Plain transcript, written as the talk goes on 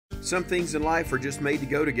Some things in life are just made to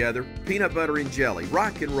go together. Peanut butter and jelly,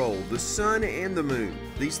 rock and roll, the sun and the moon.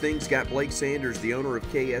 These things got Blake Sanders, the owner of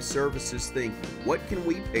KS Services, thinking, what can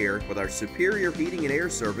we pair with our superior heating and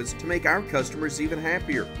air service to make our customers even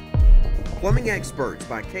happier? Plumbing Experts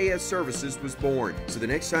by KS Services was born. So the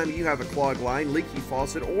next time you have a clogged line, leaky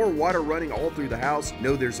faucet, or water running all through the house,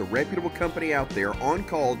 know there's a reputable company out there on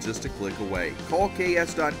call just a click away. Call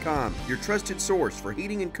KS.com, your trusted source for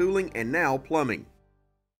heating and cooling and now plumbing.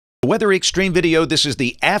 Weather Xtreme video, this is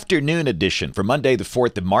the afternoon edition for Monday the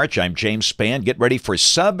 4th of March. I'm James Spann. Get ready for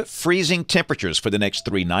sub-freezing temperatures for the next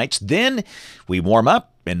 3 nights. Then we warm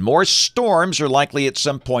up and more storms are likely at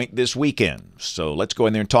some point this weekend. So let's go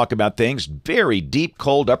in there and talk about things. Very deep,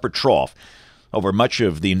 cold upper trough over much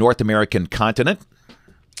of the North American continent.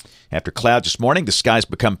 After clouds this morning, the skies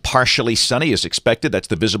become partially sunny as expected. That's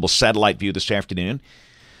the visible satellite view this afternoon.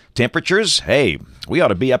 Temperatures, hey, we ought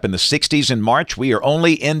to be up in the 60s in March. We are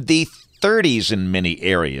only in the 30s in many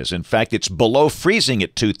areas. In fact, it's below freezing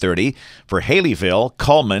at 2:30 for Haleyville,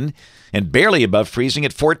 Cullman, and barely above freezing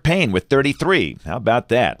at Fort Payne with 33. How about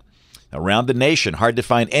that? Around the nation, hard to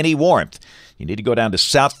find any warmth. You need to go down to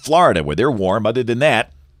South Florida where they're warm. Other than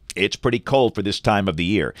that, it's pretty cold for this time of the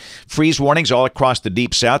year. Freeze warnings all across the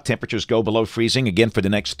Deep South. Temperatures go below freezing again for the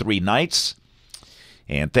next 3 nights.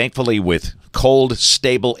 And thankfully, with cold,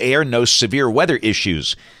 stable air, no severe weather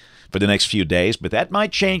issues for the next few days, but that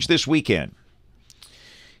might change this weekend.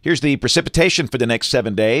 Here's the precipitation for the next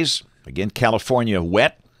 7 days. Again, California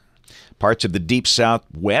wet. Parts of the Deep South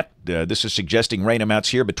wet. This is suggesting rain amounts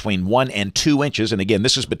here between 1 and 2 inches. And again,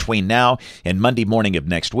 this is between now and Monday morning of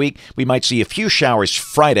next week. We might see a few showers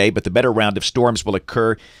Friday, but the better round of storms will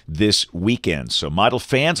occur this weekend. So model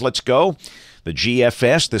fans, let's go. The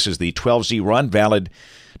GFS, this is the 12Z run, valid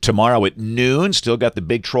tomorrow at noon. Still got the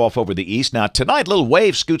big trough over the east. Now tonight, little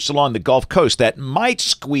wave scoots along the Gulf Coast. That might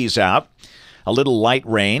squeeze out a little light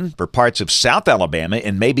rain for parts of South Alabama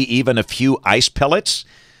and maybe even a few ice pellets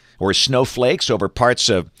or snowflakes over parts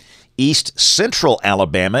of east central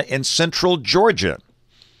Alabama and central Georgia.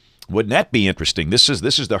 Wouldn't that be interesting? This is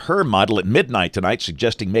the HER model at midnight tonight,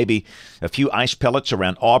 suggesting maybe a few ice pellets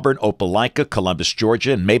around Auburn, Opelika, Columbus,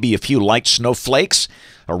 Georgia, and maybe a few light snowflakes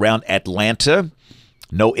around Atlanta.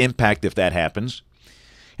 No impact if that happens.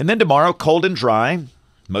 And then tomorrow, cold and dry,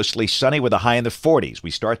 mostly sunny with a high in the 40s.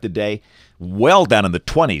 We start the day well down in the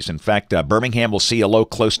 20s. In fact, Birmingham will see a low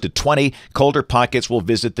close to 20. Colder pockets will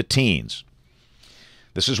visit the teens.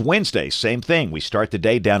 This is Wednesday, same thing. We start the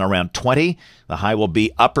day down around 20. The high will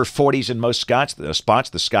be upper 40s in most spots.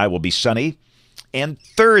 The sky will be sunny. And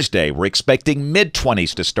Thursday, we're expecting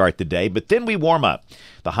mid-20s to start the day, but then we warm up.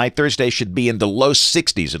 The high Thursday should be in the low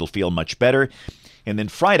 60s. It'll feel much better. And then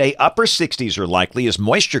Friday, upper 60s are likely as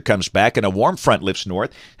moisture comes back and a warm front lifts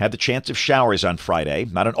north. Have the chance of showers on Friday,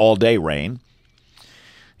 not an all-day rain.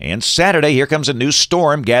 And Saturday, here comes a new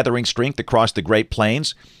storm gathering strength across the Great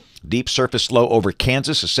Plains. Deep surface low over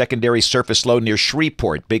Kansas, a secondary surface low near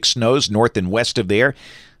Shreveport. Big snows north and west of there,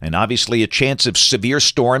 and obviously a chance of severe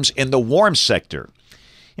storms in the warm sector.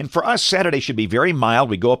 And for us, Saturday should be very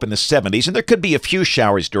mild. We go up in the 70s, and there could be a few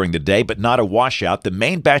showers during the day, but not a washout. The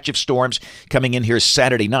main batch of storms coming in here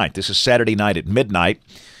Saturday night. This is Saturday night at midnight.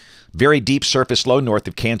 Very deep surface low north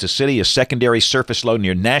of Kansas City, a secondary surface low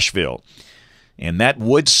near Nashville. And that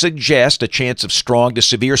would suggest a chance of strong to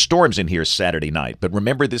severe storms in here Saturday night. But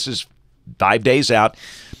remember, this is 5 days out.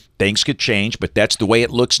 Things could change, but that's the way it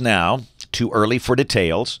looks now. Too early for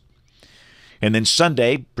details. And then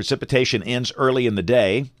Sunday, precipitation ends early in the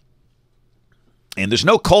day. And there's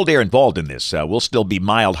no cold air involved in this. We'll still be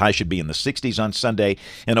mild. High should be in the 60s on Sunday.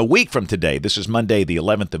 And a week from today, this is Monday, the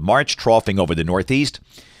 11th of March, troughing over the northeast.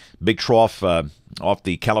 Big trough off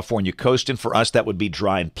the California coast, and for us that would be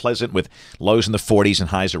dry and pleasant with lows in the 40s and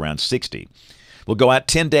highs around 60. We'll go out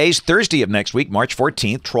 10 days, Thursday of next week, March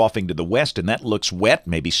 14th, troughing to the west, and that looks wet,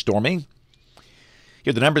 maybe stormy.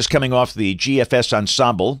 Here are the numbers coming off the GFS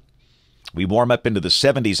ensemble. We warm up into the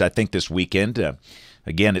 70s, I think, this weekend.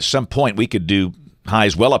 Again, at some point we could do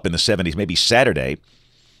highs well up in the 70s, maybe Saturday.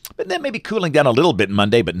 But then maybe cooling down a little bit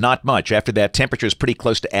Monday, but not much. After that, temperature is pretty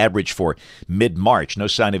close to average for mid-March. No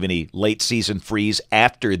sign of any late-season freeze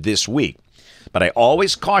after this week. But I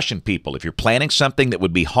always caution people, if you're planning something that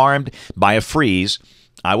would be harmed by a freeze,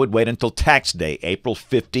 I would wait until tax day, April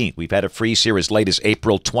 15th. We've had a freeze here as late as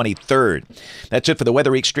April 23rd. That's it for the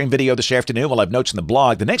Weather Xtreme video this afternoon. We'll have notes in the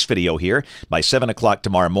blog. The next video here by 7 o'clock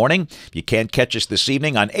tomorrow morning. You can catch us this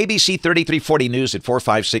evening on ABC 3340 News at 4,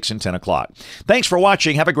 5, 6, and 10 o'clock. Thanks for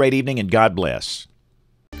watching. Have a great evening, and God bless.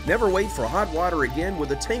 Never wait for hot water again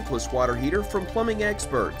with a tankless water heater from Plumbing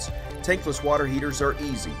Experts. Tankless water heaters are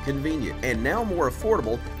easy, convenient, and now more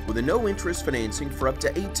affordable with a no-interest financing for up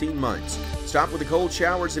to 18 months. Stop with the cold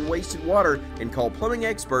showers and wasted water and call plumbing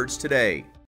experts today.